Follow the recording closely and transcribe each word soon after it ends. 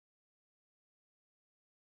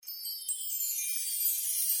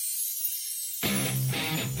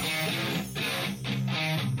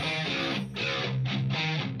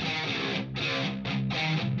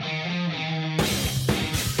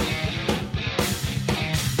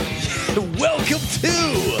Welcome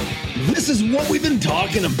to This Is What We've Been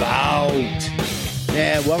Talking About.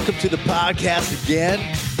 And welcome to the podcast again.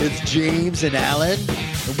 It's James and Alan,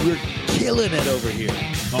 and we're killing it over here.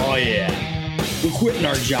 Oh, yeah. We're quitting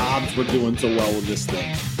our jobs. We're doing so well with this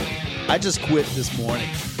thing. I just quit this morning.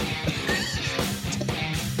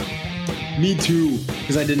 Me too,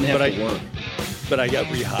 because I didn't have to work. But I got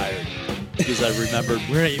rehired because I remembered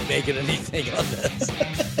we ain't making anything on this.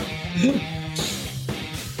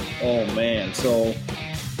 Oh, man. So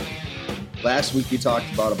last week we talked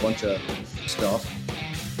about a bunch of stuff.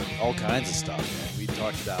 All kinds of stuff, man. We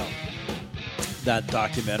talked about that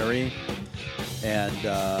documentary and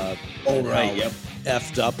Yep. how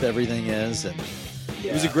effed up everything is. And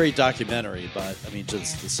it was a great documentary, but I mean,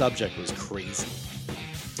 just the subject was crazy.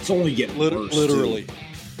 It's only getting worse. Literally. Too.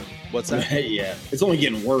 What's that? Yeah. It's only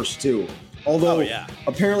getting worse, too. Although,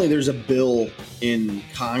 apparently there's a bill in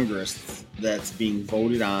Congress that's being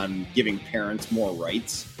voted on giving parents more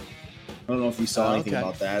rights. I don't know if you saw anything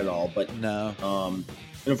about that at all, but no.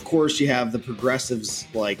 And of course you have the progressives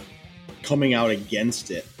like coming out against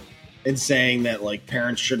it and saying that like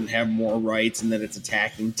parents shouldn't have more rights and that it's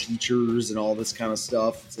attacking teachers and all this kind of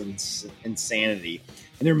stuff. It's insanity.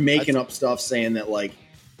 And they're making up stuff saying that like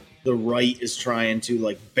the right is trying to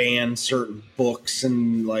like ban certain books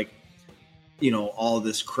and like, you know, all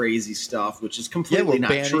this crazy stuff, which is completely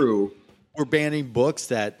not true. We're banning books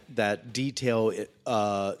that detail, you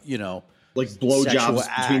know, like blowjobs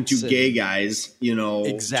between two gay guys, you know,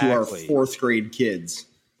 exactly. to our fourth grade kids.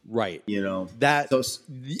 Right. You know, that. So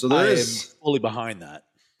there is fully behind that.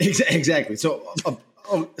 Exactly. So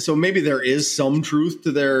maybe there is some truth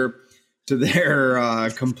to their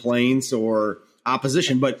complaints or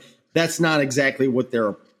opposition, but that's not exactly what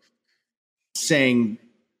they're saying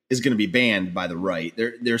is going to be banned by the right.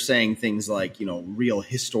 They're saying things like, you know, real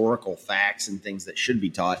historical facts and things that should be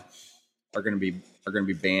taught are going to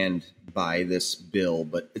be banned by this bill,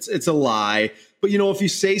 but it's a lie. But you know, if you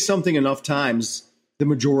say something enough times, the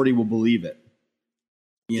majority will believe it.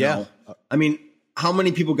 You know? I mean, how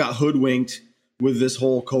many people got hoodwinked with this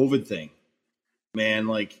whole COVID thing? Man,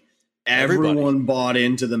 like everyone bought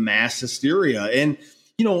into the mass hysteria. And,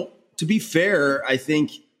 you know, to be fair, I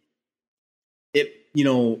think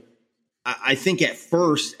I think at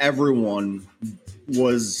first everyone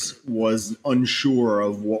was unsure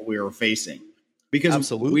of what we were facing because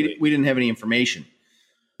we didn't have any information.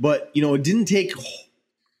 But, you know, it didn't take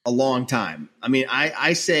a long time. I mean,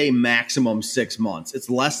 I say maximum 6 months. It's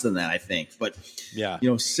less than that, I think. But, you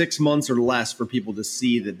know, 6 months or less for people to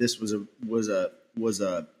see that this was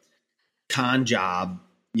a con job.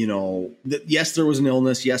 You know, yes, there was an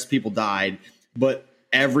illness. Yes, people died. But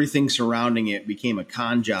everything surrounding it became a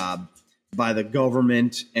con job by the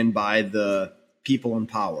government and by the people in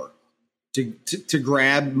power to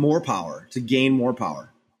grab more power, to gain more power.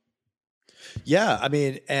 Yeah, I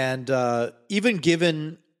mean, and even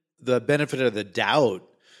given the benefit of the doubt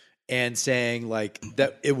and saying like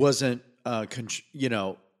that it wasn't, thought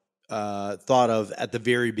of at the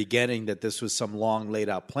very beginning that this was some long laid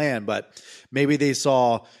out plan, but maybe they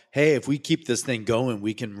saw, hey, if we keep this thing going,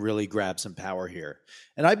 we can really grab some power here.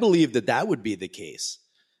 And I believe that would be the case.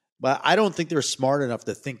 But I don't think they're smart enough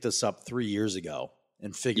to think this up 3 years ago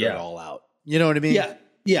and figure it all out. You know what I mean? Yeah.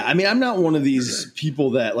 Yeah. I mean, I'm not one of these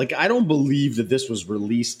people that like, I don't believe that this was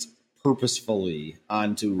released purposefully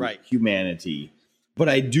onto humanity, but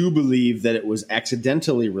I do believe that it was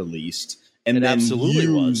accidentally released and then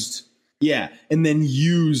used. Yeah. And then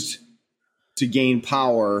used to gain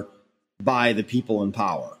power by the people in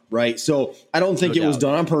power. Right. So I don't think it was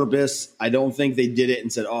done on purpose. I don't think they did it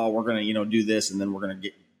and said, oh, we're going to, you know, do this and then we're going to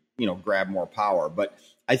get, you know, grab more power. But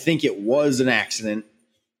I think it was an accident.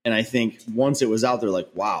 And I think once it was out there, like,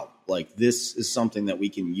 wow, like this is something that we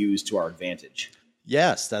can use to our advantage.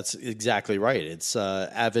 Yes, that's exactly right. It's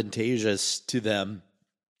advantageous to them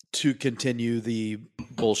to continue the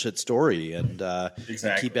bullshit story and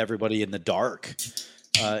keep everybody in the dark.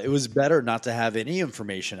 It was better not to have any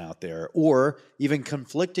information out there or even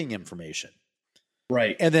conflicting information.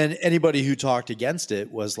 Right. And then anybody who talked against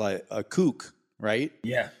it was like a kook, right?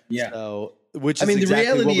 Yeah. Yeah. So, which is the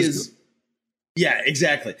reality is, yeah,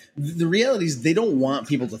 exactly. The reality is they don't want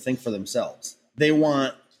people to think for themselves. They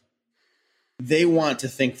want to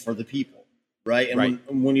think for the people. Right.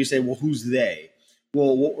 And when you say, well, who's they?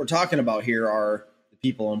 Well, what we're talking about here are the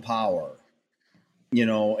people in power, you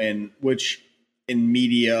know, and which in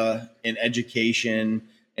media, in education,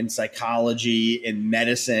 in psychology, in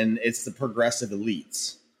medicine, it's the progressive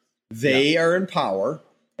elites. They are in power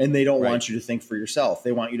and they don't want you to think for yourself.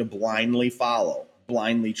 They want you to blindly follow,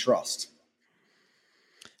 blindly trust.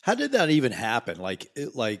 How did that even happen?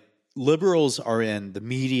 liberals are in the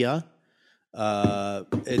media.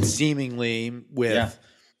 It's seemingly with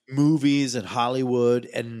movies and Hollywood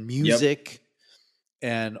and music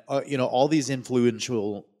and, all these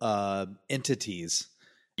influential entities.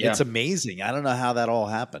 Yeah. It's amazing. I don't know how that all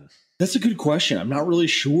happened. That's a good question. I'm not really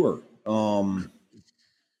sure. Well,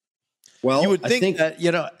 you would think that,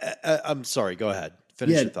 I'm sorry, go ahead.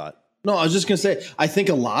 Finish your thought. No, I was just going to say, I think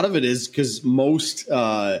a lot of it is because most,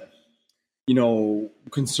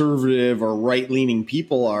 conservative or right-leaning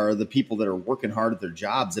people are the people that are working hard at their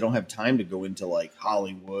jobs. They don't have time to go into like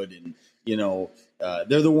Hollywood and,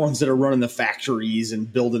 they're the ones that are running the factories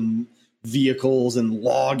and building vehicles and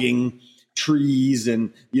logging trees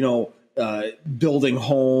and, building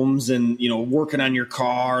homes and, working on your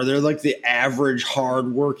car. They're like the average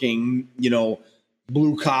hardworking,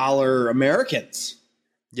 blue collar Americans.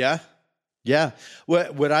 Yeah. Yeah.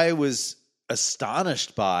 What I was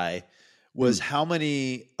astonished by was how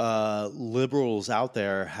many liberals out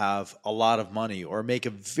there have a lot of money or make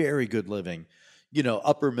a very good living,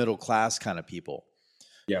 upper middle class kind of people.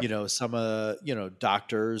 Yeah. Some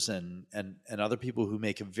doctors and other people who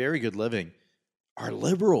make a very good living are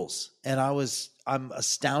liberals. And I'm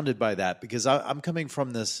astounded by that because I'm coming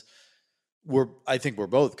from this, I think we're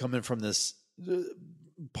both coming from this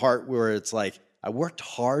part where it's like, I worked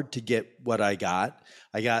hard to get what I got.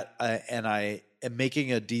 And I am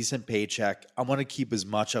making a decent paycheck. I want to keep as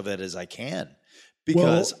much of it as I can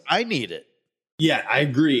because I need it. Yeah, I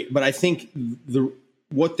agree. But I think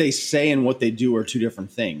what they say and what they do are two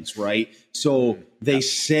different things, right? So they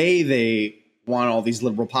say they want all these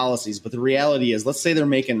liberal policies, but the reality is, let's say they're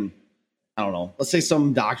making, I don't know, let's say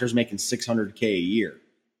some doctor's making $600K a year.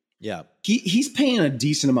 Yeah. He's paying a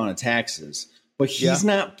decent amount of taxes, but he's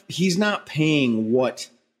not paying what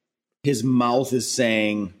his mouth is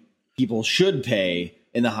saying people should pay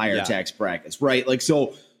in the higher tax brackets, right? Like,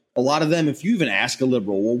 so a lot of them, if you even ask a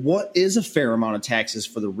liberal, well, what is a fair amount of taxes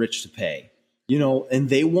for the rich to pay? And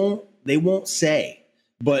they won't say,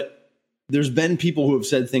 but there's been people who have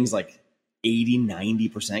said things like 80,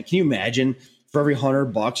 90%. Can you imagine for every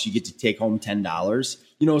 $100 you get to take home $10,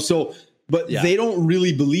 but they don't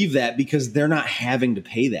really believe that because they're not having to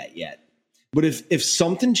pay that yet. But if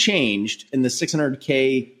something changed and the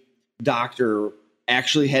 $600K doctor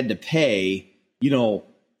actually had to pay,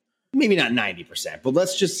 maybe not 90%, but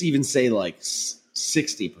let's just even say like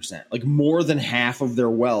 60%, like more than half of their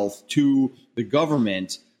wealth to the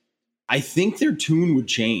government, I think their tune would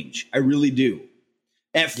change. I really do.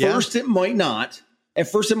 At first it might not.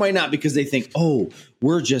 Because they think, oh,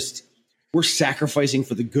 we're sacrificing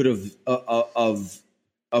for the good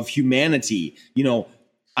of humanity.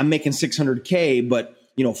 I'm making $600K, but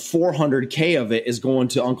 400K of it is going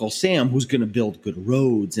to Uncle Sam, who's going to build good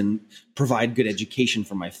roads and provide good education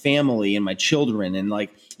for my family and my children. And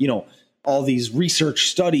all these research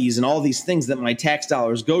studies and all these things that my tax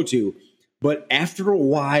dollars go to. But after a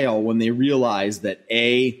while, when they realize that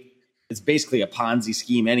it's basically a Ponzi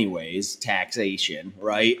scheme anyways, taxation,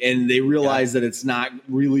 right? And they realize that it's not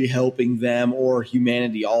really helping them or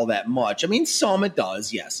humanity all that much. I mean, some it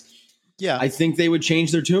does, yes. Yeah. I think they would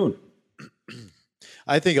change their tune.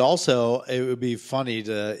 I think also it would be funny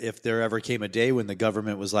if there ever came a day when the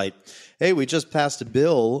government was like, hey, we just passed a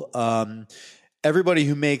bill. Everybody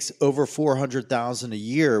who makes over $400,000 a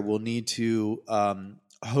year will need to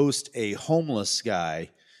host a homeless guy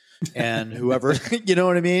and whoever, you know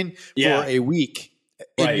what I mean? For a week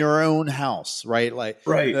in your own house, right? Like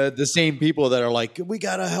the same people that are like, we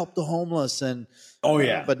got to help the homeless and,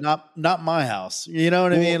 but not my house. You know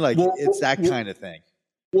what I mean? Like it's that kind of thing.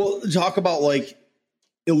 Well, talk about like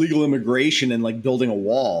illegal immigration and like building a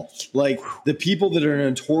wall. Like the people that are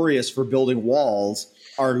notorious for building walls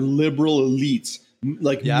are liberal elites,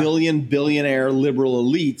 like million billionaire liberal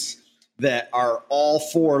elites that are all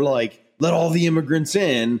for like, let all the immigrants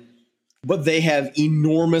in, but they have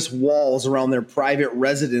enormous walls around their private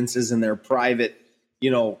residences and their private,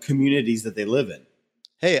 communities that they live in.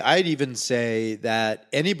 Hey, I'd even say that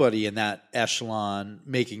anybody in that echelon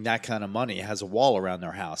making that kind of money has a wall around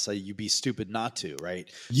their house. You'd be stupid not to, right?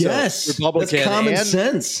 Yes, so Republican that's common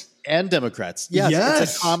sense. And Democrats. Yes,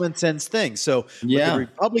 it's a common sense thing. So the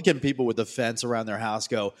Republican people with the fence around their house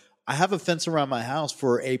go, I have a fence around my house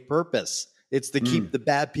for a purpose. It's to keep the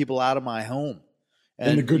bad people out of my home.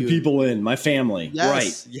 And the good people in my family.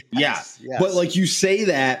 Yes, right. Yes. But like you say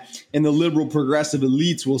that and the liberal progressive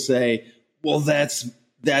elites will say, well, that's,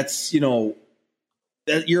 that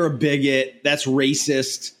you're a bigot. That's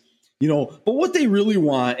racist, but what they really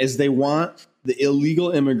want is they want the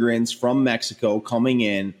illegal immigrants from Mexico coming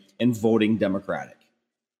in and voting Democratic.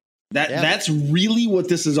 That's really what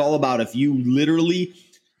this is all about. If you literally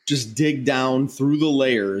just dig down through the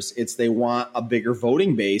layers. It's they want a bigger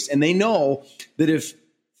voting base. And they know that if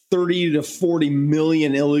 30 to 40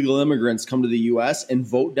 million illegal immigrants come to the U.S. and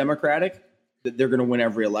vote Democratic, that they're going to win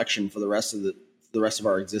every election for the rest of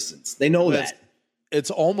our existence. They know that.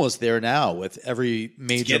 It's almost there now with every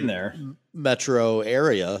major metro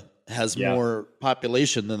area has more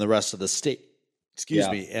population than the rest of the state. Excuse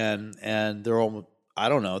me. And they're almost, I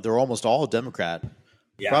don't know, they're almost all Democrat.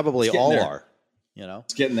 Yeah, probably all are. You know,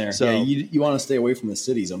 it's getting there. So you want to stay away from the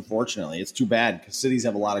cities. Unfortunately, it's too bad because cities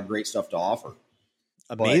have a lot of great stuff to offer.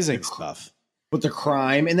 Amazing stuff. But the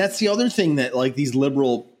crime, and that's the other thing that like these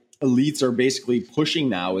liberal elites are basically pushing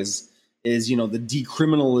now is the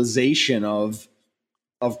decriminalization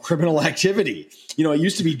of criminal activity. You know, it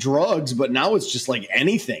used to be drugs, but now it's just like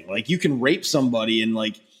anything. Like you can rape somebody and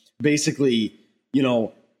like basically,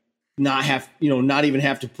 not even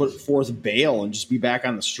have to put forth bail and just be back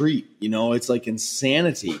on the street. You know, it's like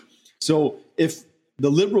insanity. So if the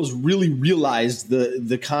liberals really realized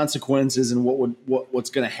the consequences and what's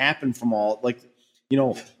going to happen from all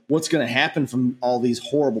what's going to happen from all these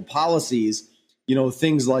horrible policies,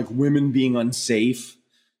 things like women being unsafe,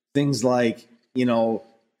 things like,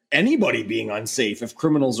 anybody being unsafe if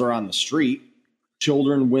criminals are on the street,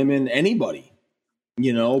 children, women, anybody,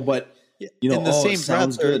 but in the same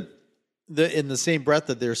sounds breath, good. In the same breath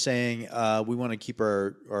that they're saying we want to keep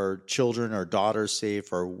our children, our daughters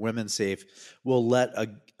safe, our women safe, we'll let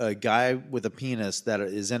a guy with a penis that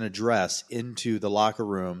is in a dress into the locker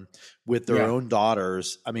room with their own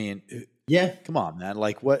daughters. I mean, come on, man.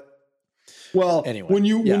 Like what? Well, anyway, when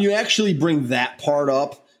you actually bring that part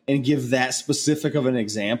up and give that specific of an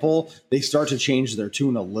example, they start to change their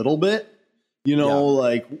tune a little bit.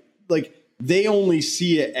 Like they only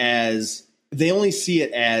see it as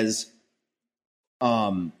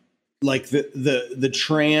like the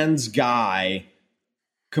trans guy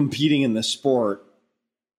competing in the sport,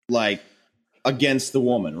 like against the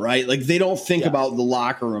woman, right? Like they don't think about the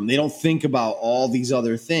locker room. They don't think about all these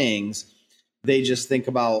other things. They just think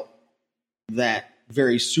about that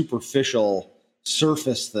very superficial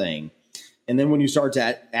surface thing. And then when you start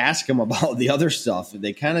to ask them about the other stuff,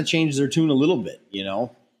 they kind of change their tune a little bit,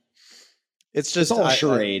 It's just all a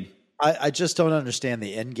charade. I just don't understand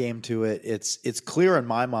the end game to it. It's clear in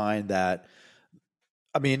my mind that,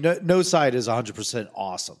 I mean, no side is 100%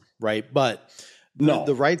 awesome, right? But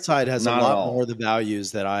the right side has a lot more of the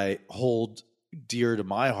values that I hold dear to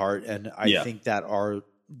my heart, and I think that are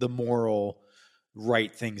the moral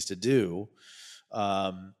right things to do.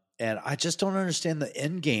 And I just don't understand the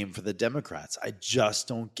end game for the Democrats. I just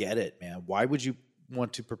don't get it, man. Why would you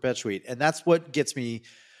want to perpetuate? And that's what gets me.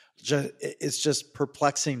 It's just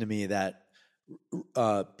perplexing to me that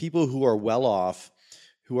people who are well off,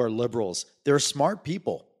 who are liberals, they're smart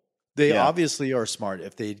people. They obviously are smart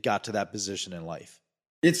if they got to that position in life.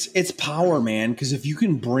 It's power, man. Because if you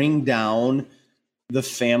can bring down the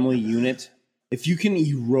family unit, if you can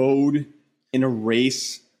erode and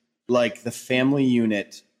erase like the family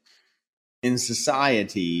unit in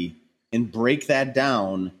society and break that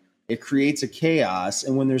down, it creates a chaos.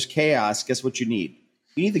 And when there's chaos, guess what you need?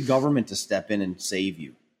 You need the government to step in and save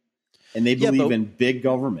you. And they believe in big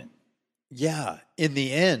government. Yeah. In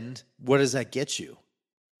the end, what does that get you?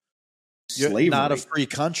 Slavery. You're not a free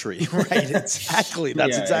country, right? Exactly.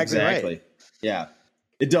 That's exactly right. Yeah,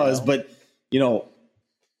 it does. But,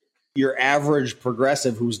 your average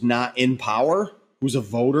progressive who's not in power, who's a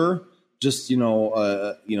voter, just,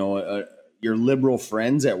 your liberal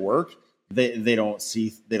friends at work, they don't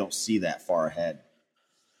see that far ahead.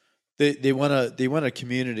 They want a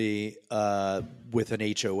community with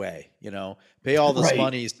an HOA, pay all this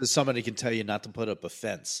money so somebody can tell you not to put up a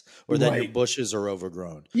fence or that your bushes are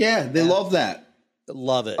overgrown. Yeah, they love that.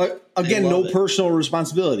 Love it. Again, no personal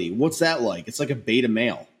responsibility. What's that like? It's like a beta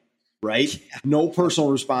male, right? Yeah. No personal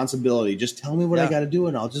responsibility. Just tell me what I got to do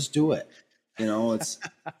and I'll just do it. It's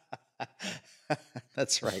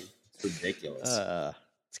that's right. It's ridiculous.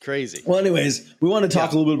 It's crazy. Well, anyways, we want to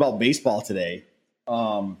talk a little bit about baseball today.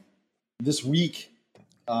 This week,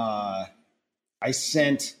 I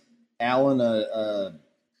sent Alan a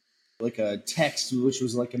text, which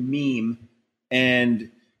was like a meme,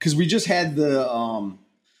 and because we just had the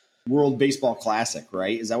World Baseball Classic,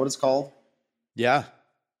 right? Is that what it's called? Yeah,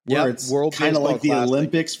 where it's kind of like the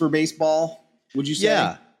Olympics for baseball. Would you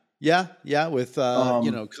say? Yeah. With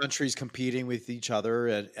countries competing with each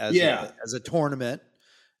other as a tournament,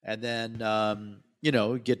 and then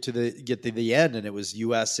get to the end, and it was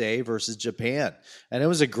USA versus Japan, and it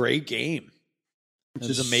was a great game. It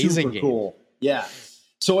was an amazing game. Cool. Yeah.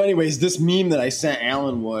 So, anyways, this meme that I sent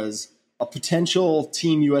Alan was a potential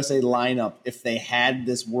Team USA lineup if they had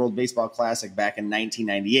this World Baseball Classic back in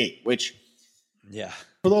 1998, which,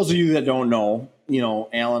 for those of you that don't know,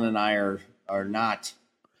 Alan and I are not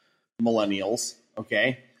millennials,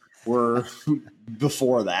 okay? We're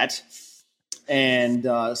before that. And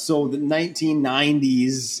so the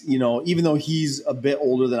 1990s, even though he's a bit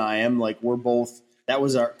older than I am, like we're both, that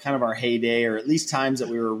was our kind of our heyday, or at least times that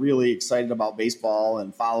we were really excited about baseball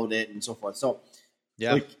and followed it and so forth. So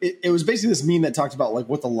like it was basically this meme that talked about like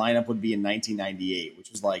what the lineup would be in 1998, which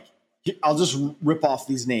was like, I'll just rip off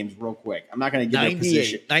these names real quick. I'm not going to give their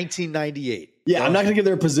position. 1998. Yeah, I'm not going to give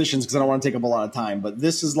their positions because I don't want to take up a lot of time, but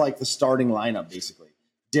this is like the starting lineup basically.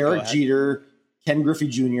 Derek Jeter, Ken Griffey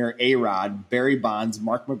Jr., A-Rod, Barry Bonds,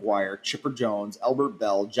 Mark McGwire, Chipper Jones, Albert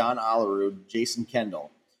Bell, John Olerud, Jason Kendall.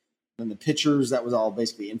 Then the pitchers, that was all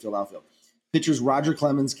basically infield, outfield. Pitchers, Roger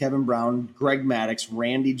Clemens, Kevin Brown, Greg Maddux,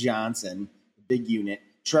 Randy Johnson, big unit,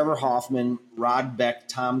 Trevor Hoffman, Rod Beck,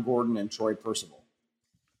 Tom Gordon, and Troy Percival.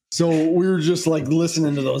 So we were just like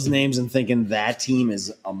listening to those names and thinking that team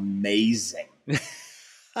is amazing.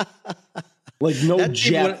 Like no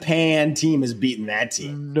Japan team is beating that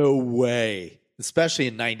team. No way. Especially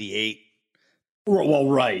in 98. Well,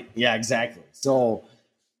 right. Yeah, exactly. So,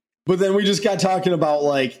 but then we just got talking about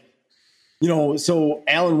like, so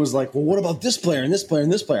Alan was like, well, what about this player and this player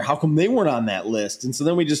and this player? How come they weren't on that list? And so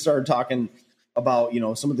then we just started talking about,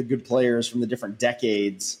 some of the good players from the different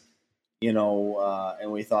decades,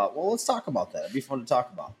 and we thought, well, let's talk about that. It'd be fun to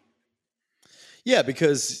talk about. Yeah,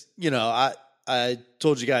 because, I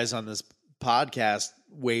told you guys on this podcast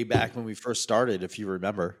way back when we first started, if you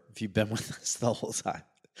remember, if you've been with us the whole time.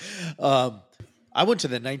 I went to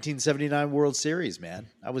the 1979 World Series, man.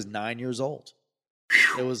 I was 9 years old.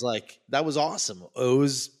 It was like, that was awesome.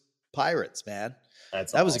 O's Pirates, man. That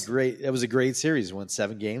awesome. was a great series. We won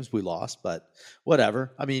 7 games. We lost, but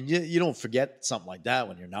whatever. I mean, you don't forget something like that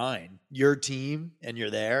when you're 9. Your team and you're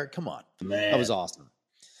there. Come on. Man. That was awesome.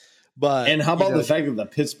 And how about the fact that the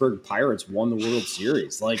Pittsburgh Pirates won the World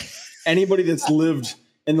Series? Like anybody that's lived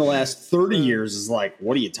in the last 30 years is like,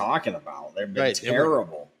 what are you talking about? They've been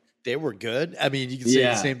terrible. They were good. I mean, you can say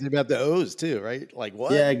the same thing about the O's too, right? Like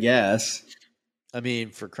what? Yeah, I guess. I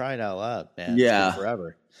mean, for crying out loud, man. Yeah. It's been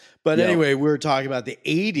forever. But anyway, we were talking about the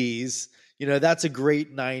 80s. That's a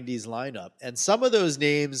great 90s lineup. And some of those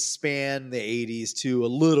names span the 80s too a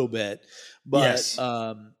little bit. But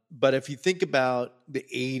but if you think about the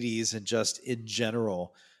 80s and just in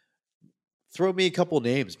general, throw me a couple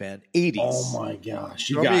names, man. 80s. Oh my gosh.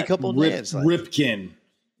 Throw me a couple names. Ripken.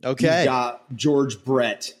 Okay. You got George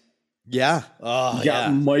Brett. Yeah. Oh, you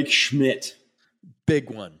got Mike Schmidt.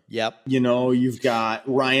 Big one. Yep. You've got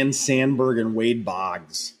Ryan Sandberg and Wade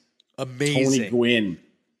Boggs. Amazing. Tony Gwynn.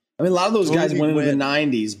 I mean, a lot of those guys went into the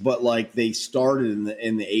 90s, but like they started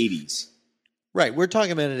in the 80s. Right. We're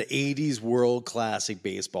talking about an 80s World Classic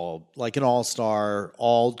baseball, like an all-star,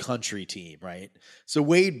 all-country team, right? So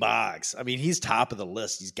Wade Boggs, I mean, he's top of the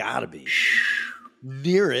list. He's got to be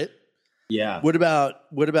near it. Yeah. What about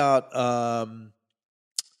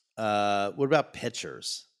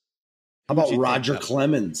pitchers? How about Roger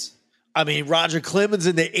Clemens? I mean, Roger Clemens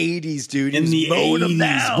in the 80s, dude. In the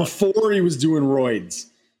 80s, before he was doing roids.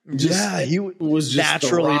 He was just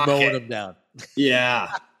naturally mowing him down.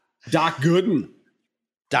 Yeah. Doc Gooden,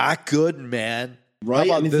 man.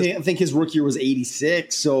 Right? I think his rookie year was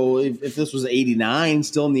 86. So if this was 89,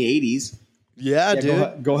 still in the 80s. Yeah,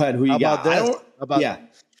 dude. Go ahead. Who you got? How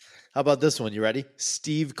about this one? You ready?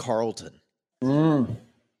 Steve Carlton.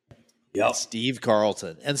 Yep. Steve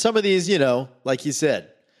Carlton. And some of these, like you said,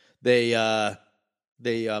 they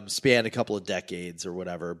span a couple of decades or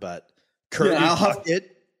whatever, but Kirby Puckett.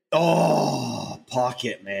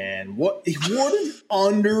 Puckett, man. What an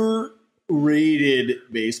underrated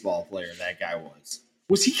baseball player that guy was.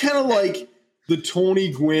 Was he kind of like the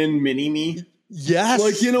Tony Gwynn mini-me? Yes.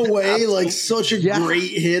 Like in a way, absolutely. Like such a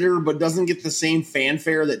great hitter, but doesn't get the same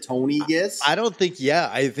fanfare that Tony gets. I think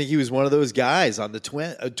he was one of those guys on the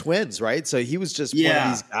Twins, right? So he was just one of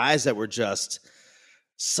these guys that were just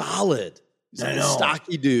solid. I know.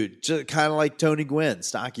 Stocky dude, just kind of like Tony Gwynn,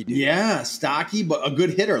 stocky dude. Yeah, stocky, but a good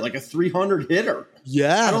hitter, like a 300 hitter.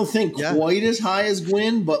 Yeah. I don't think quite as high as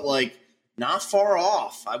Gwynn, but like not far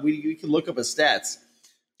off. We could look up his stats.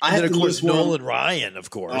 And then, of course, Nolan Ryan, of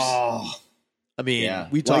course. Oh, I mean,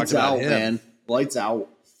 we talked about him. Man. Lights out.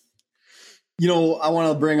 I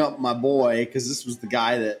want to bring up my boy because this was the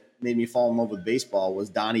guy that made me fall in love with baseball. Was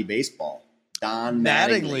Donnie Baseball, Don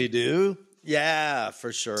Mattingly, dude. Yeah,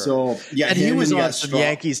 for sure. So and he was on some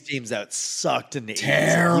Yankees teams that sucked in the 80s.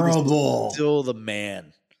 Terrible. He was still the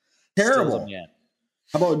man. Terrible. Man.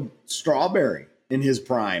 How about Strawberry in his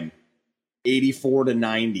prime? 84 to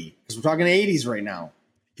 90. Because we're talking 80s right now.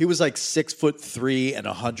 He was like 6'3" and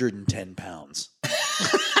 110 pounds.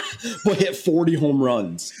 But hit 40 home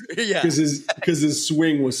runs. Yeah. Because his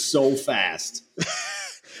swing was so fast.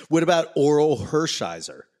 What about Oral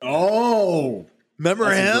Hershiser? Oh. Remember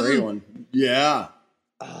that's him? A great one. Yeah.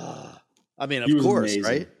 I mean, of course, amazing.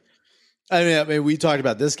 Right? I mean, we talked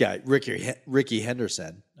about this guy, Ricky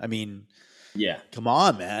Henderson. I mean, yeah. Come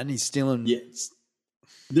on, man. He's stealing. Yeah.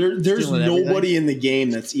 There's stealing nobody everything. in the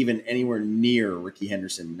game that's even anywhere near Ricky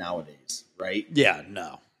Henderson nowadays, right? Yeah,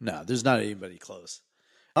 no. There's not anybody close.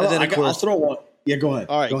 And then, I'll throw one. Yeah, go ahead.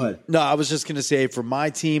 All right. Go ahead. No, I was just going to say for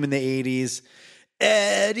my team in the 80s,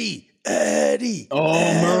 Eddie. Murray.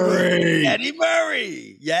 Eddie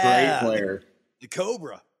Murray. Yeah. Great player. The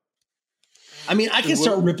Cobra. I mean, I can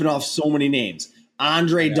start ripping off so many names.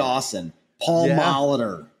 Andre Dawson, Paul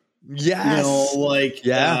Molitor. Yes.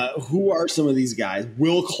 Who are some of these guys?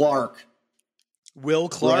 Will Clark.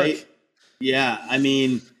 Right? Yeah. I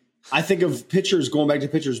mean, I think of pitchers, going back to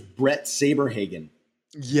pitchers, Brett Saberhagen.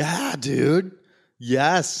 Yeah, dude.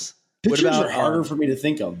 Yes. Pitchers are harder for me to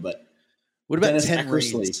think of, but what about Dennis Tim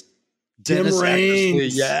Eckersley? Raines? Dennis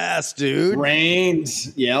Raines. Yes, dude.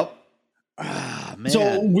 Raines. Yep. Ah, man.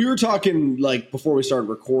 So we were talking like before we started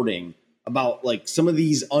recording about like some of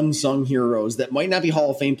these unsung heroes that might not be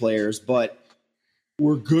Hall of Fame players, but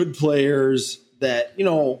were good players that, you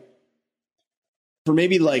know, for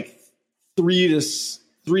maybe like 3 to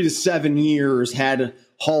 7 years had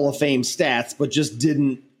Hall of Fame stats, but just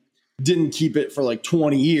didn't keep it for like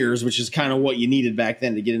 20 years, which is kind of what you needed back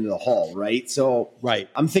then to get into the Hall, right? So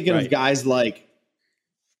I'm thinking of guys like,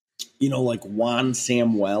 you know, like Juan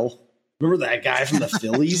Samuel. Remember that guy from the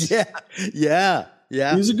Phillies? Yeah. He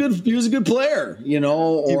was a good player, you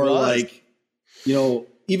know, or like, you know,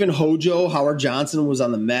 even Hojo, Howard Johnson was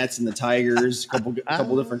on the Mets and the Tigers,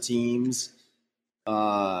 couple different teams.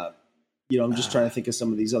 You know, I'm just trying to think of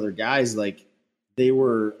some of these other guys. Like they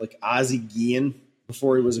were like Ozzie Guillen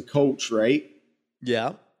before he was a coach, right?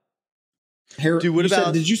 Yeah. Dude,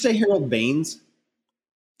 did you say Harold Baines?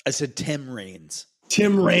 I said Tim Raines.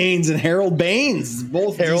 Tim Raines and Harold Baines,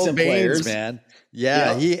 both decent players, man.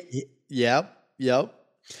 Yeah, Yep.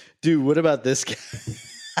 Dude, what about this guy?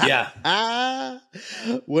 Yeah.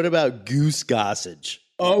 What about Goose Gossage?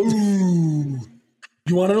 Oh,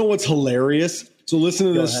 you want to know what's hilarious? So listen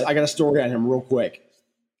to this. Ahead. I got a story on him real quick.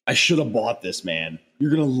 I should have bought this, man.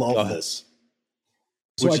 You're gonna love this.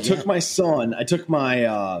 So I took my son. I took my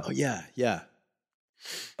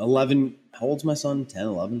 11. How old's my son? 10,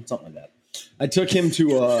 11, something like that. I took him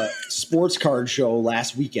to a sports card show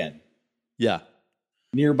last weekend. Yeah.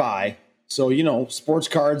 Nearby. So, you know, sports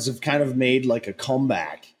cards have kind of made like a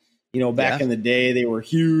comeback. You know, back in the day, they were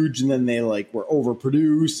huge and then they like were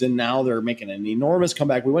overproduced and now they're making an enormous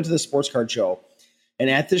comeback. We went to the sports card show, and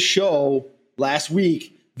at this show last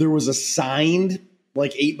week, there was a signed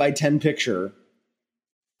like 8x10 picture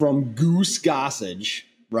from Goose Gossage,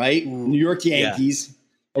 right? New York Yankees.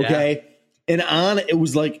 Yeah. Okay. Yeah. And on it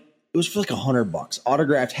was for like $100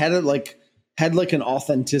 autographed, had an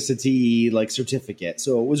authenticity like certificate.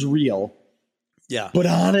 So it was real. Yeah. But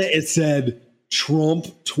on it said Trump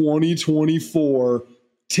 2024,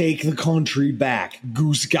 take the country back,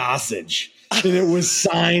 Goose Gossage. And it was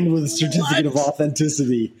signed with a certificate of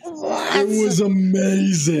authenticity. What? It was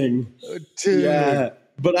amazing. Dude. Yeah.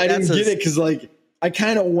 But I didn't get it because like I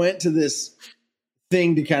kind of went to this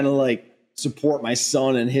thing to kind of like support my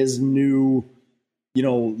son and his new, you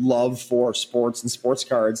know, love for sports and sports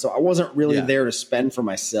cards. So I wasn't really there to spend for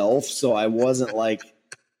myself. So I wasn't like,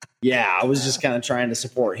 I was just kind of trying to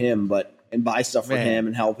support him, and buy stuff for him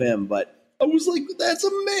and help him. But I was like, that's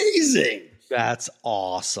amazing. That's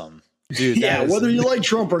awesome. Dude, whether you like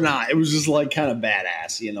Trump or not, it was just like kind of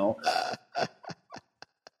badass, you know?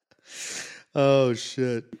 Oh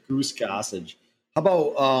shit. Goose Gossage. How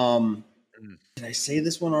about, did I say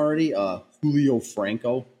this one already? Julio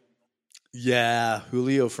Franco. Yeah,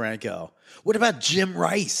 Julio Franco. What about Jim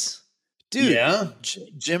Rice? Dude,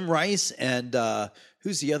 Jim Rice and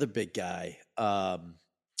who's the other big guy?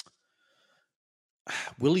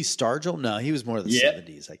 Willie Stargell? No, he was more of the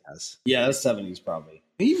 70s, I guess. Yeah, the 70s probably.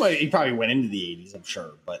 He probably went into the 80s, I'm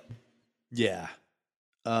sure, but yeah.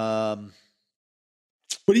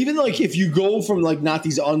 But even like if you go from like not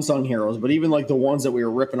these unsung heroes, but even like the ones that we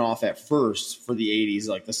were ripping off at first for the 80s,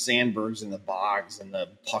 like the Sandbergs and the Boggs and the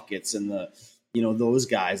Puckett's and the, you know, those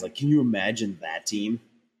guys, like, can you imagine that team?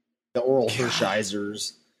 The Oral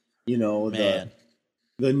Hershisers, you know, the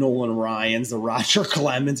Nolan Ryans, the Roger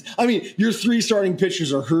Clemens. I mean, your 3 starting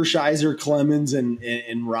pitchers are Hershiser, Clemens,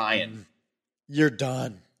 and Ryan. You're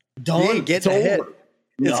done. Done. Get ahead. Over.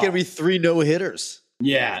 It's going to be 3 no-hitters.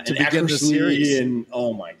 Yeah, to and begin the series. and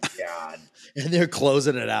oh my God. And they're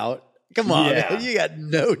closing it out. Come on, Yeah. man. You got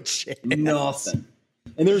no chance. Nothing.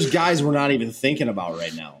 And there's guys we're not even thinking about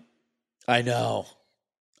right now. I know.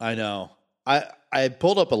 I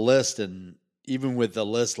pulled up a list, and even with the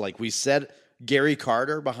list, like we said, Gary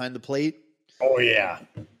Carter behind the plate. Oh, yeah.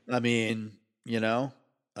 I mean,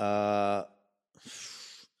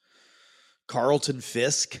 Carlton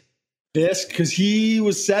Fisk. Because he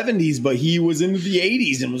was 70s, but he was into the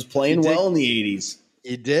 80s and was playing well in the 80s.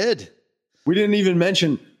 He did. We didn't even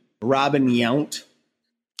mention Robin Yount.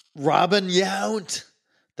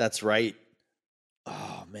 That's right.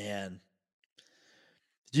 Oh, man.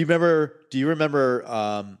 Do you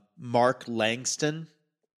remember Mark Langston?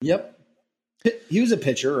 Yep. He was a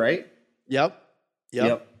pitcher, right? Yep.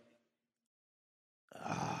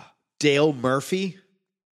 Dale Murphy.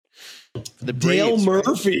 Dale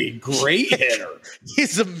Murphy, right? Great hitter.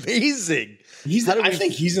 He's amazing. I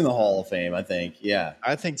think he's in the Hall of Fame. I think, yeah.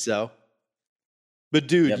 I think so. But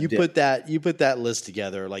dude, you put that list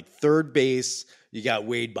together. Like third base, you got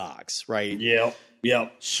Wade Boggs, right? Yep.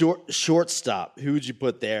 Shortstop, who would you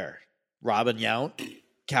put there? Robin Yount,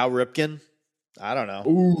 Cal Ripken. I don't know.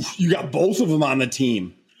 Ooh, you got both of them on the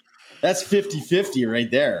team. That's 50-50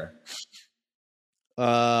 right there.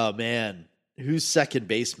 Oh man, who's second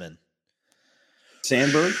baseman?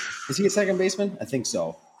 Sandberg? Is he a second baseman? I think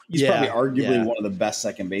so. He's probably arguably one of the best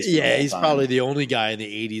second basemen. Yeah, he's probably the only guy in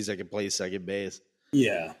the 80s that can play second base.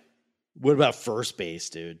 Yeah. What about first base,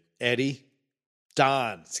 dude? Eddie?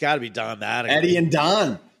 Don. It's got to be Don Mattingly. Eddie and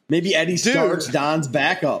Don. Maybe Eddie starts, Don's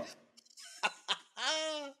backup.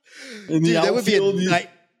 Dude, that would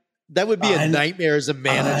be a nightmare as a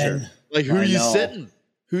manager. Like, who are you sitting?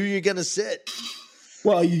 Who are you going to sit?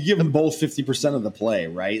 Well, you give them both 50% of the play,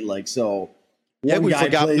 right? Like, so one we guy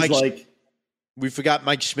forgot plays we forgot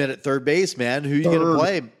Mike Schmidt at third base, man. Who are you going to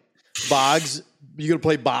play? Boggs? You going to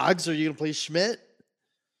play Boggs or are you going to play Schmidt?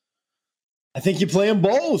 I think you play them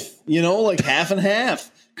both, like half and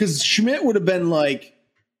half. Because Schmidt would have been like,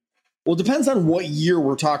 well, it depends on what year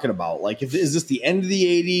we're talking about. Like, is this the end of the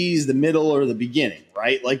 80s, the middle, or the beginning,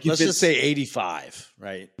 right? Like, let's just say 85,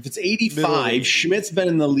 right? If it's 85, Schmidt's been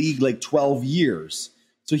in the league like 12 years.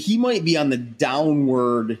 So he might be on the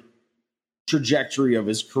downward trajectory of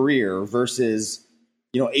his career versus,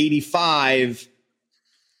 85,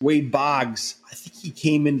 Wade Boggs, I think he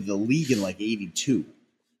came into the league in like 82.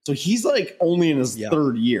 So he's like only in his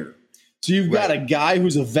third year. So you've got a guy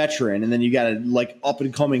who's a veteran and then you got a like up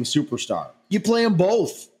and coming superstar. You play them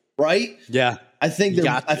both, right? Yeah. I think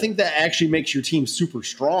that actually makes your team super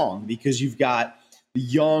strong because you've got the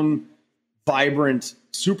young, vibrant,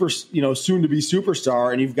 soon to be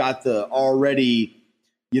superstar, and you've got the already,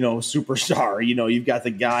 superstar. You've got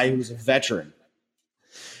the guy who's a veteran.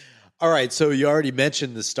 All right, so you already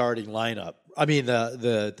mentioned the starting lineup. I mean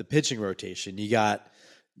the pitching rotation. You got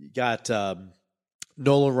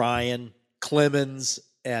Nolan Ryan, Clemens,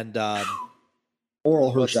 and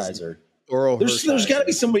Oral Hershiser. There's got to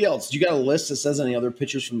be somebody else. You got a list that says any other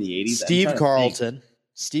pitchers from the 80s?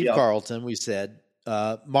 Steve Carlton, we said.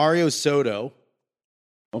 Mario Soto.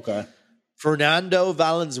 Okay. Fernando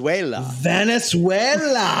Valenzuela.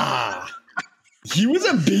 He was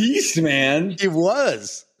a beast, man. He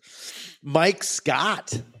was. Mike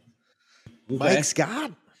Scott. Okay.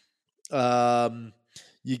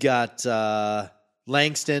 You got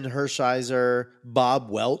Langston, Hershiser, Bob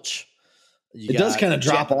Welch. It does kind of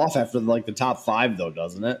drop off after like the top 5, though,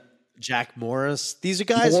 doesn't it? Jack Morris. These are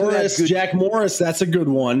guys who have good. Jack Morris, that's a good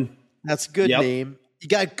one. That's a good name. You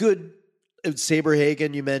got good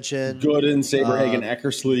Saberhagen, you mentioned. Gooden, Saberhagen,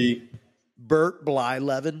 Eckersley. Bert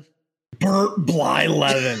Blyleven.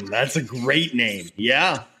 That's a great name.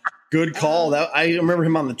 Yeah. Good call. I remember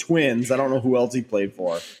him on the Twins. I don't know who else he played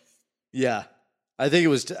for. Yeah. I think it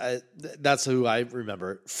was that's who I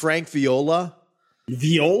remember. Frank Viola.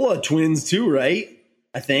 Twins too, right?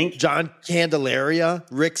 I think. John Candelaria,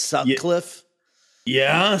 Rick Sutcliffe.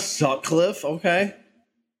 Yeah, Sutcliffe. Okay.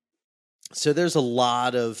 So there's a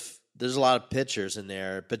lot of pitchers in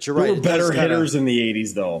there, but you're right. There were better hitters in the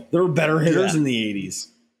 80s, though. There were better hitters in the 80s.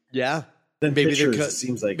 Yeah. Than maybe pitchers, it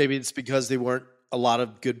seems like. Maybe it's because they weren't a lot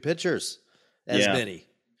of good pitchers as many.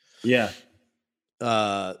 Yeah.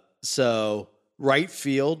 So right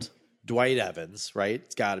field, Dwight Evans, right?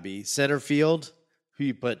 It's got to be. Center field, who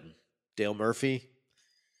you putting? Dale Murphy?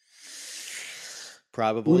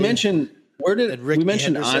 Probably. We mentioned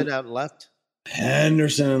Henderson out left?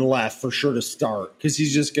 Henderson and left for sure to start because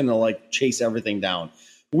he's just going to like chase everything down.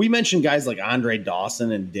 We mentioned guys like Andre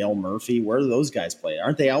Dawson and Dale Murphy. Where do those guys play?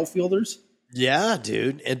 Aren't they outfielders? Yeah,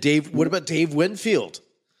 dude. And Dave, what about Dave Winfield?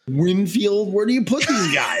 Winfield, where do you put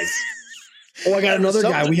these guys? Oh, I got another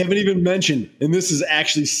guy we haven't even mentioned, and this is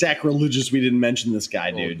actually sacrilegious. We didn't mention this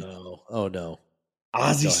guy, dude. Oh no.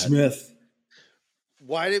 Ozzie Smith.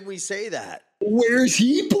 Why didn't we say that? Where's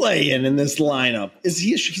he playing in this lineup?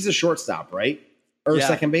 He's a shortstop, right? Or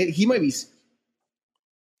second base? He might be.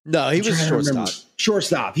 No, he was shortstop.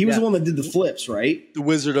 Shortstop. He was the one that did the flips, right? The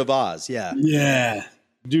Wizard of Oz. Yeah. Yeah.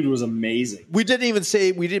 Dude was amazing. We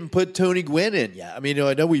didn't put Tony Gwynn in yet. I mean,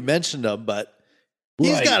 I know we mentioned him, but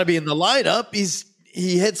he's got to be in the lineup.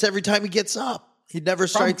 He hits every time he gets up. He never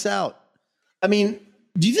strikes out. I mean,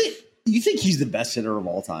 do you think he's the best hitter of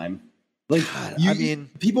all time? Like,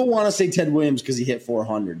 people want to say Ted Williams because he hit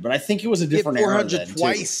 400, but I think it was a different era then. 400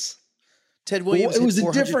 twice. Ted Williams. It was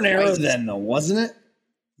a different era then, though, wasn't it?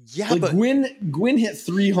 Yeah, but Gwynn hit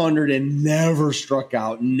 300 and never struck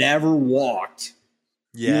out, never walked.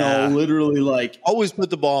 Yeah, literally always put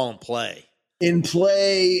the ball in play. And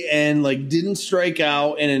didn't strike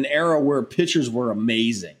out in an era where pitchers were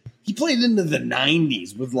amazing. He played into the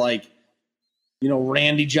 90s with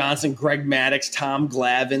Randy Johnson, Greg Maddux, Tom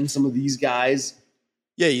Glavine, some of these guys.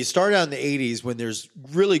 Yeah, you start out in the 80s when there's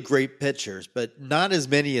really great pitchers, but not as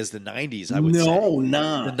many as the 90s, I would say. No,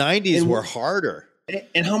 not. The 90s were harder.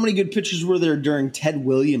 And how many good pitchers were there during Ted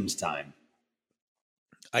Williams' time?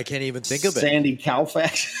 I can't even think of it. Sandy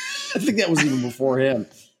Koufax. I think that was even before him.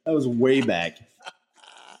 That was way back.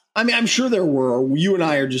 I mean, I'm sure there were. You and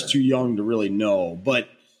I are just too young to really know, but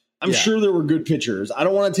I'm sure there were good pitchers. I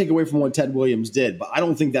don't want to take away from what Ted Williams did, but I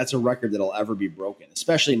don't think that's a record that'll ever be broken,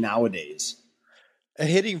 especially nowadays.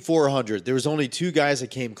 Hitting 400, there was only two guys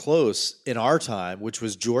that came close in our time, which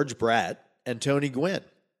was George Brett and Tony Gwynn.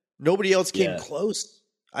 Nobody else came close.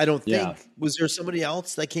 I don't think. Yeah. Was there somebody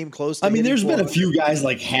else that came close? To there's been a few guys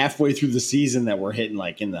halfway through the season that were hitting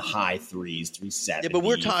in the high threes, 370. Yeah, but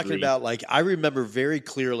we're talking about I remember very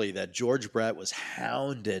clearly that George Brett was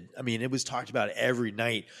hounded. I mean, it was talked about every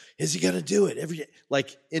night. Is he going to do it every day?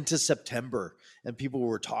 Into September, and people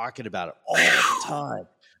were talking about it all the time.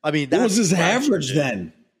 I mean, what was his average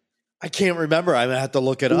then? I can't remember. I have to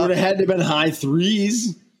look it up. It would have had to have been high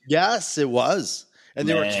threes. Yes, it was. And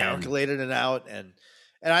they were calculating it out. And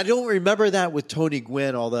I don't remember that with Tony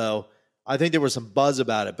Gwynn, although I think there was some buzz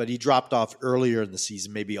about it. But he dropped off earlier in the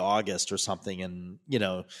season, maybe August or something. And,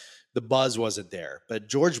 the buzz wasn't there. But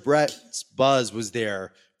George Brett's buzz was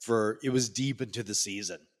there it was deep into the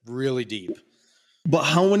season, really deep. But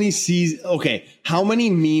how many how many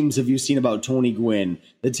memes have you seen about Tony Gwynn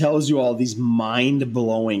that tells you all these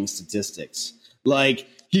mind-blowing statistics?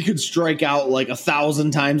 He could strike out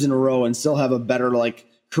 1,000 times in a row and still have a better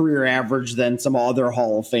career average than some other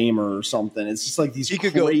Hall of Famer or something. It's just these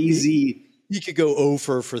crazy. He could go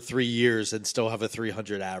over for 3 years and still have a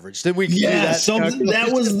 300 average. Then we could do that.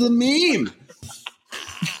 That was the meme.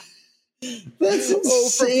 That's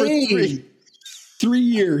insane. 3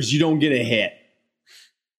 years, you don't get a hit.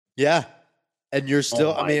 Yeah. And you're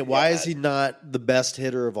still, why is he not the best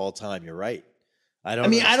hitter of all time? You're right. I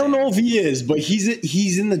don't know if he is, but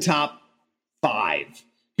he's in the top 5.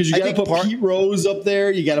 Because you got to put Pete Rose up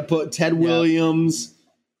there. You got to put Ted Williams.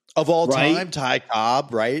 Of all time, Ty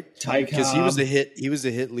Cobb, right? Ty Cobb. Because he was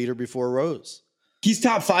the hit leader before Rose. He's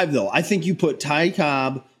top 5, though. I think you put Ty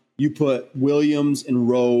Cobb, you put Williams and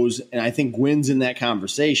Rose, and I think Gwynn's in that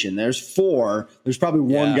conversation. There's 4. There's probably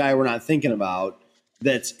one guy we're not thinking about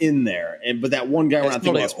that's in there. But that one guy we're not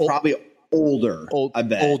thinking about is probably older, I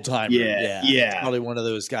bet. Old timer. Yeah. Probably one of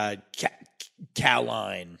those guys,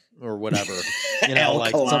 Caline or whatever.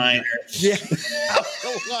 Alkaline.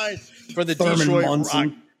 Alkaline from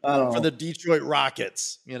the Detroit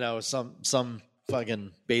Rockets. Some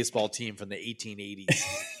fucking baseball team from the 1880s.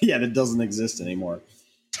 Yeah, that doesn't exist anymore.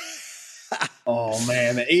 Oh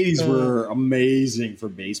man, the 80s were amazing for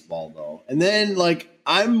baseball though. And then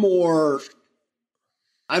I'm more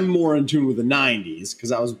in tune with the 90s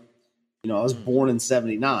because I was born in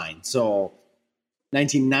 79. So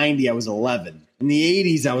 1990 I was 11. In the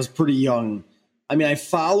 80s I was pretty young. I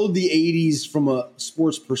followed the 80s from a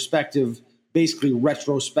sports perspective basically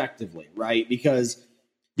retrospectively, right? Because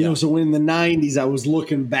so in the 90s I was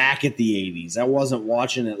looking back at the 80s. I wasn't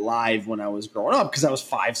watching it live when I was growing up because I was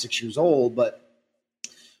 5-6 years old, but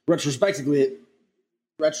retrospectively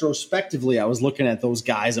I was looking at those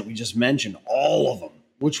guys that we just mentioned, all of them,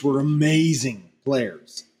 which were amazing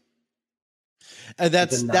players. And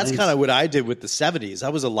that's kind of what I did with the 70s. I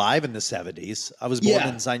was alive in the 70s. I was born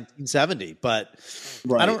in 1970, but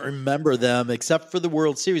I don't remember them except for the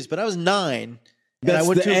World Series. But I was 9. That's and I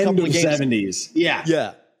went the to a end couple of games. 70s.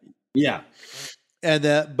 Yeah.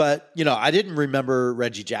 But I didn't remember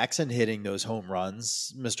Reggie Jackson hitting those home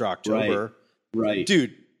runs, Mr. October. Right.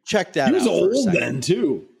 Dude, check that out. He was for a old second. then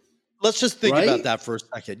too. Let's just think about that for a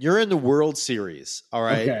second. You're in the World Series, all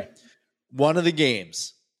right? Okay. One of the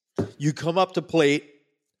games. You come up to plate,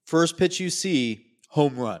 first pitch you see,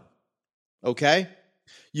 home run. Okay?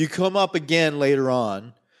 You come up again later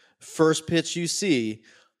on, first pitch you see,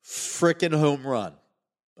 frickin' home run.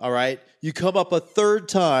 All right? You come up a third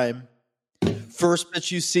time, first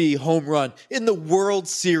pitch you see, home run in the World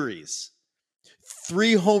Series.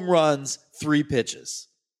 3 home runs, 3 pitches.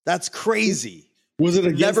 That's crazy. Was it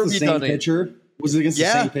against the same pitcher? Was it against the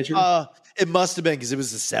same pitcher? It must have been because it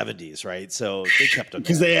was the 70s, right? So they kept them.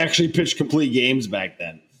 Because they actually pitched complete games back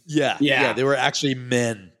then. Yeah. They were actually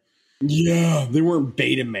men. Yeah, they weren't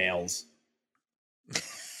beta males.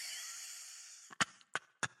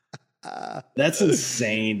 That's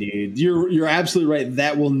insane, dude. You're absolutely right.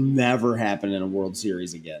 That will never happen in a World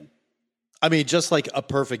Series again. I mean, just like a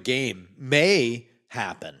perfect game may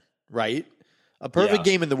happen, right? A perfect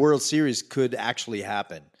game in the World Series could actually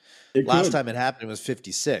happen. Last time it happened was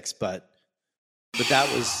 56, but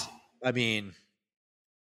that was, I mean,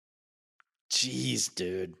 jeez,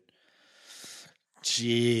 dude.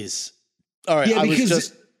 Jeez. All right.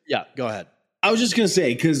 Go ahead. I was just going to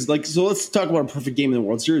say, so let's talk about a perfect game in the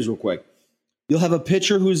World Series real quick. You'll have a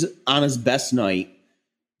pitcher who's on his best night,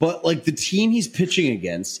 but like the team he's pitching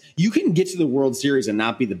against, you can get to the World Series and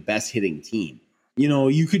not be the best hitting team.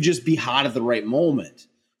 You could just be hot at the right moment,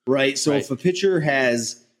 right? So if a pitcher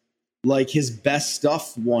has like his best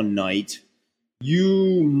stuff one night,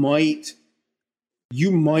 you might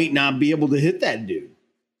not be able to hit that dude.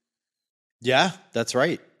 Yeah, that's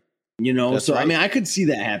right. That's right. I mean, I could see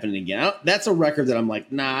that happening again. That's a record that I'm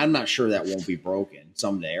like, nah, I'm not sure that won't be broken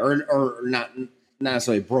someday, or not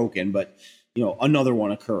necessarily broken, but another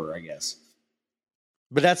one occur, I guess.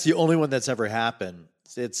 But that's the only one that's ever happened.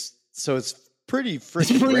 It's pretty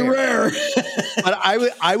freaking it's pretty rare. But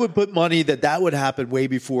I would put money that would happen way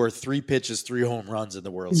before 3 pitches, 3 home runs in the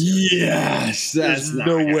World Series. Yes, there's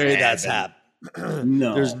no way that's happened.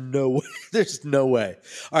 No, there's no way. There's no way.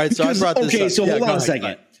 All right, so I brought this up. Okay, so hold on a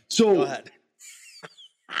second. So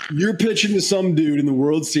you're pitching to some dude in the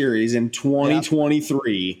World Series in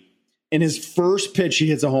 2023, and his first pitch he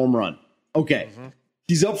hits a home run. Okay,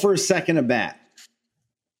 he's up for a second at bat.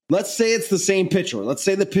 Let's say it's the same pitcher. Let's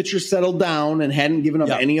say the pitcher settled down and hadn't given up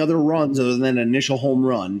any other runs other than an initial home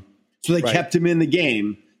run. So they kept him in the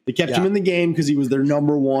game. They kept him in the game because he was their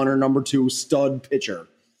number 1 or number 2 stud pitcher.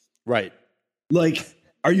 Right. Like,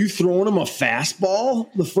 are you throwing him a fastball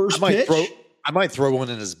the first pitch? I might throw one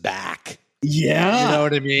in his back. Yeah. You know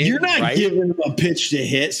what I mean? You're not giving him a pitch to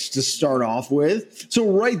hit to start off with.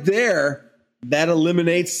 So right there, that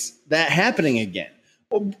eliminates that happening again.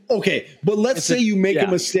 Okay, but let's say you make a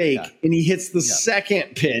mistake and he hits the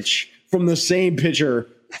second pitch from the same pitcher,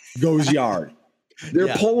 goes yard.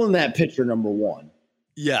 They're pulling that pitcher number 1.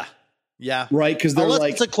 Yeah. Yeah. Right? Because they're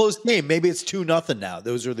like, it's a close game. Maybe it's 2-0 now.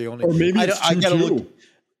 Those are the only. Or maybe it's 2-2. I gotta look.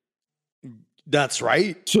 That's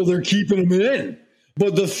right. So they're keeping him in.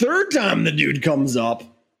 But the third time the dude comes up,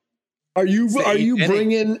 are you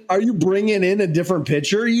bringing in a different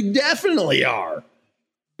pitcher? You definitely are.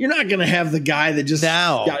 You're not going to have the guy that just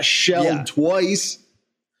got shelled twice.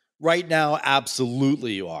 Right now,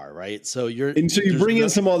 absolutely you are, right? So you bring in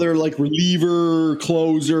some other like reliever,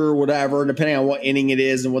 closer, whatever, depending on what inning it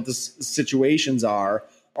is and what the situations are.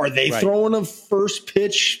 Are they throwing a first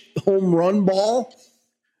pitch home run ball?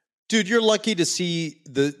 Dude, you're lucky to see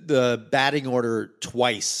the batting order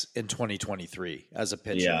twice in 2023 as a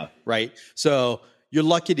pitcher, right? So you're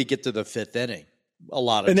lucky to get to the 5th inning. A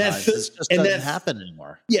lot of times, it just doesn't happen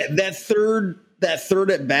anymore. Yeah, that third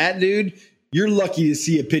at bat, dude. You're lucky to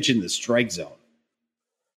see a pitch in the strike zone.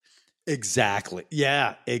 Exactly.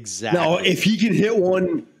 Yeah, exactly. Now, if he can hit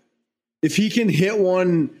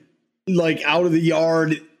one like out of the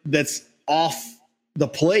yard that's off the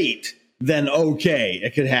plate, then okay,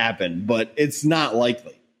 it could happen, but it's not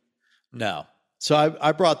likely. No. So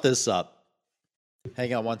I brought this up.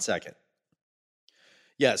 Hang on one second.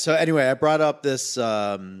 Yeah, so anyway, I brought up this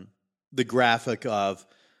the graphic of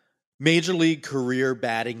Major League career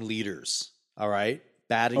batting leaders. All right?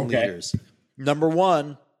 Batting leaders. Number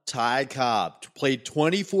 1, Ty Cobb. Played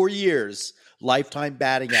 24 years, lifetime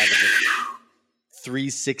batting average of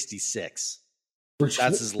 366.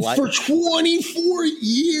 That's his life. For 24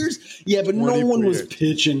 years? Yeah, but no one was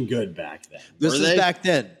pitching good back then. This was back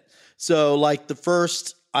then. So, like the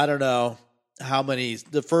first, I don't know how many,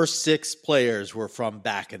 the first 6 players were from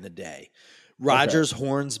back in the day. Rogers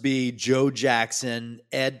Hornsby, Joe Jackson,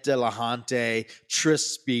 Ed Delahunty, Tris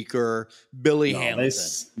Speaker, Billy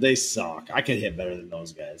Hamilton. They suck. I could hit better than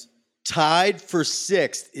those guys. Tied for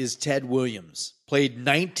 6th is Ted Williams. Played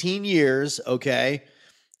 19 years, okay,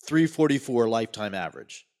 344 lifetime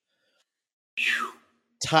average. Whew.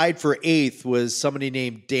 Tied for 8th was somebody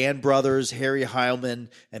named Dan Brothers, Harry Heilman,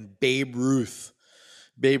 and Babe Ruth.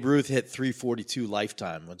 Babe Ruth hit 342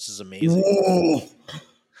 lifetime, which is amazing. Whoa.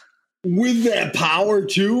 With that power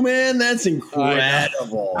too, man, that's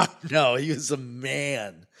incredible. No, he was a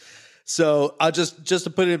man. So I'll just to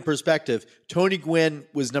put it in perspective, Tony Gwynn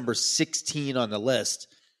was number 16 on the list,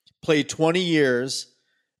 played 20 years,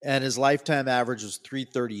 and his lifetime average was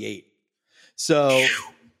 338. So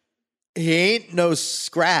he ain't no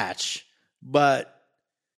scratch, but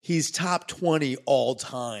he's top 20 all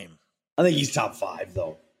time. I think he's top 5,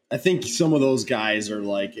 though. I think some of those guys are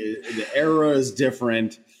like, the era is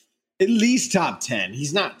different. At least top 10.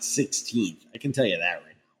 He's not 16th. I can tell you that right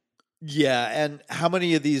now. Yeah, and how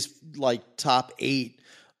many of these like top 8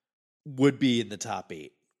 would be in the top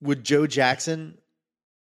 8? Would Joe Jackson?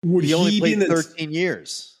 He only played 13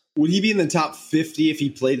 years. Would he be in the top 50 if he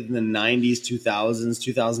played in the 90s, 2000s,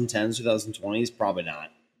 2010s, 2020s? Probably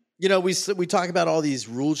not. You know, we talk about all these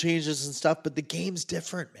rule changes and stuff, but the game's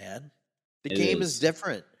different, man. The game is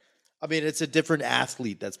different. I mean, it's a different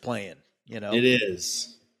athlete that's playing, you know? It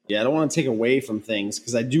is. Yeah, I don't want to take away from things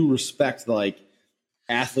because I do respect like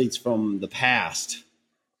athletes from the past.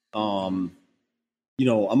 You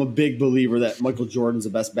know, I'm a big believer that Michael Jordan's the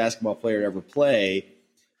best basketball player to ever play,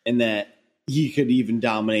 and that he could even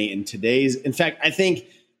dominate in today's. In fact, I think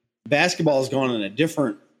basketball has gone in a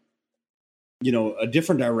different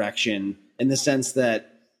direction in the sense that,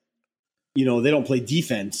 you know, they don't play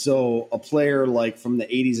defense. So a player like from the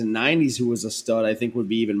 80s and 90s who was a stud, I think would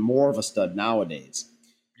be even more of a stud nowadays.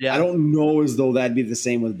 Yeah. I don't know as though that'd be the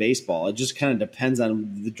same with baseball. It just kind of depends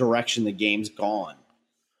on the direction the game's gone.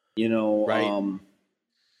 You know, right.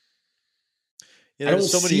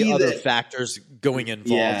 There's so many other factors going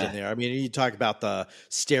involved in there. I mean, you talk about the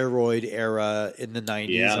steroid era in the 90s.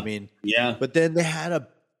 Yeah. I mean, but then they had a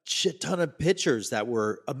shit ton of pitchers that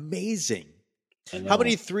were amazing. How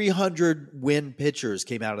many 300 win pitchers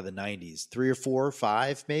came out of the 90s? 3 or 4 or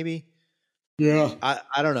 5 maybe? Yeah.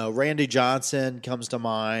 I don't know. Randy Johnson comes to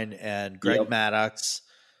mind and Greg Maddux.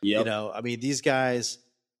 You know, I mean, these guys,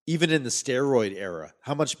 even in the steroid era,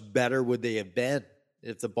 how much better would they have been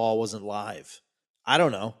if the ball wasn't live? I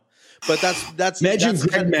don't know. But that's imagine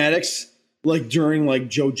Greg Maddux like during like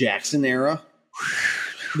Joe Jackson era.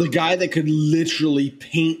 The guy that could literally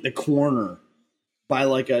paint the corner by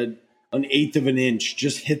like an eighth of an inch,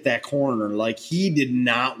 just hit that corner. Like he did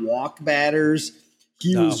not walk batters.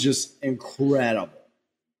 He was just incredible.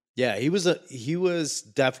 Yeah, he was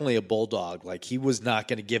definitely a bulldog. Like he was not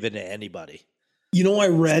going to give in to anybody. You know, I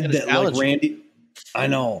read that like Randy. I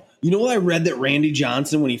know. You know what I read that Randy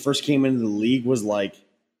Johnson, when he first came into the league, was like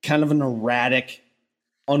kind of an erratic,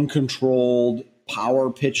 uncontrolled power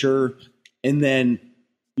pitcher. And then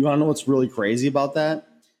you want to know what's really crazy about that?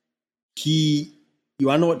 You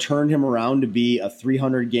want to know what turned him around to be a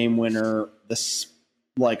 300 game winner, this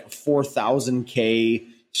like 4,000 K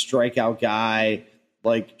strikeout guy,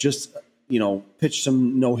 like just, you know, pitched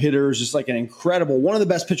some no hitters, just like an incredible, one of the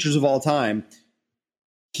best pitchers of all time.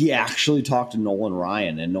 He actually talked to Nolan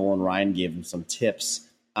Ryan, and Nolan Ryan gave him some tips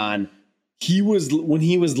on when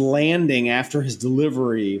he was landing after his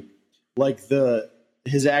delivery, like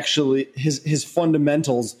his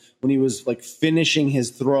fundamentals when he was like finishing his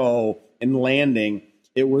throw and landing,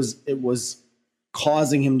 it was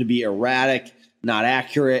causing him to be erratic, not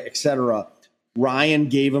accurate, etc. Ryan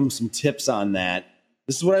gave him some tips on that.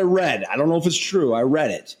 This is what I read. I don't know if it's true. I read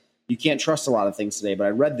it. You can't trust a lot of things today, but I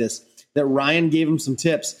read this, that Ryan gave him some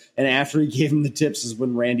tips. And after he gave him the tips is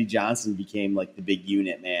when Randy Johnson became like the big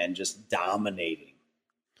unit, man, just dominating.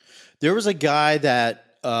 There was a guy that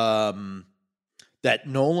Nolan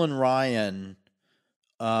Ryan,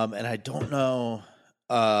 and I don't know,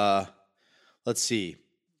 let's see.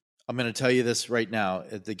 I'm going to tell you this right now.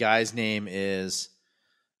 The guy's name is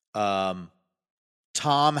Tom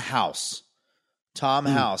House. Tom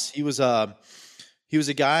House. He was a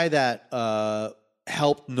guy that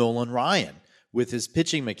helped Nolan Ryan with his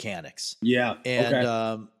pitching mechanics. Yeah.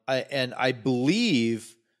 And I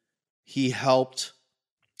believe he helped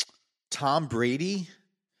Tom Brady.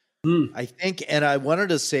 I think, and I wanted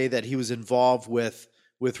to say that he was involved with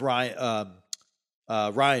Ryan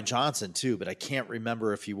Johnson too, but I can't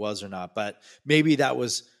remember if he was or not. But maybe that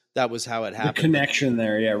was how it happened. The connection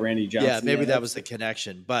there, yeah, Randy Johnson. Yeah, maybe that was the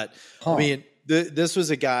connection. But I mean, this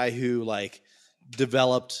was a guy who like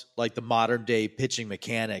developed like the modern day pitching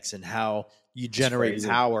mechanics and how you generate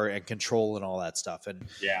power and control and all that stuff, and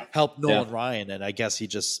helped Nolan Ryan. And I guess he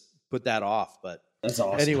just put that off. But that's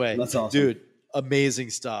awesome. Anyway, that's awesome, dude. Amazing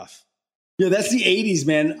stuff. Yeah, that's the 80s,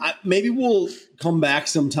 man. Maybe we'll come back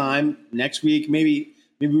sometime next week. Maybe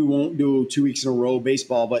we won't do 2 weeks in a row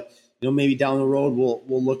baseball, but maybe down the road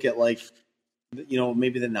we'll look at like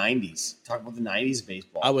maybe the 90s. Talk about the 90s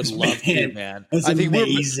baseball. I would love to, man. That's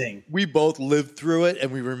amazing. We both lived through it and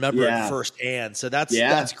we remember it firsthand. So that's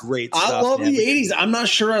great stuff. I love the 80s. I'm not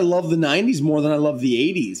sure I love the 90s more than I love the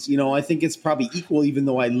 80s. I think it's probably equal, even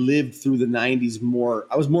though I lived through the 90s more.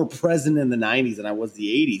 I was more present in the 90s than I was the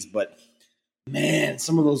 80s. But man,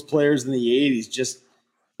 some of those players in the 80s, just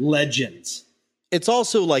legends. It's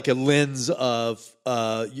also like a lens of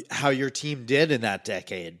how your team did in that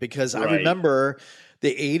decade, because I remember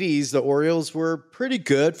the 80s, the Orioles were pretty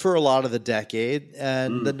good for a lot of the decade,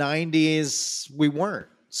 and the 90s, we weren't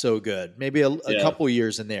so good. Maybe a couple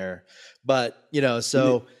years in there, but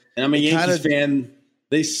so. And I'm a Yankees fan.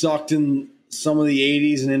 They sucked in some of the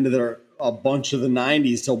 80s and into a bunch of the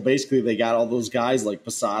 90s till basically they got all those guys like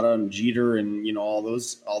Posada and Jeter and all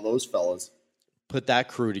those fellas. Put that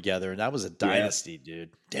crew together, and that was a dynasty, dude.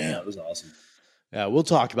 Damn, that was awesome. Yeah, we'll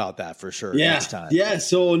talk about that for sure next time. Yeah,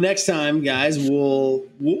 so next time, guys, we'll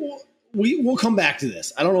come back to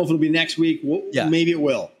this. I don't know if it'll be next week. Maybe it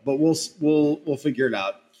will, but we'll figure it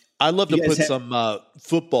out. I'd love to put some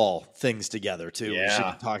football things together too. Yeah, we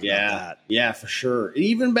should talk about that. Yeah, for sure.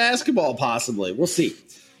 Even basketball, possibly. We'll see.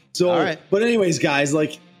 So, all right. But anyways, guys,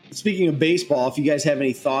 like speaking of baseball, if you guys have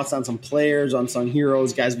any thoughts on some players, on some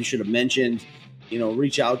heroes, guys, we should have mentioned.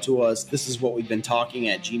 Reach out to us. This is what we've been talking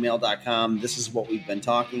at gmail.com. This is what we've been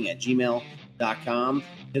talking at gmail.com.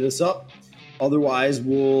 Hit us up. Otherwise,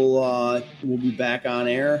 we'll be back on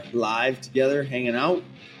air live together, hanging out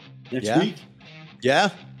next week. Yeah,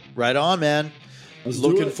 right on, man.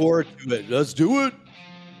 Looking forward to it. Let's do it.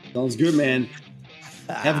 Sounds good, man.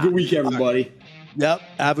 Have a good week, everybody. Yep.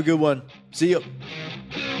 Have a good one. See you.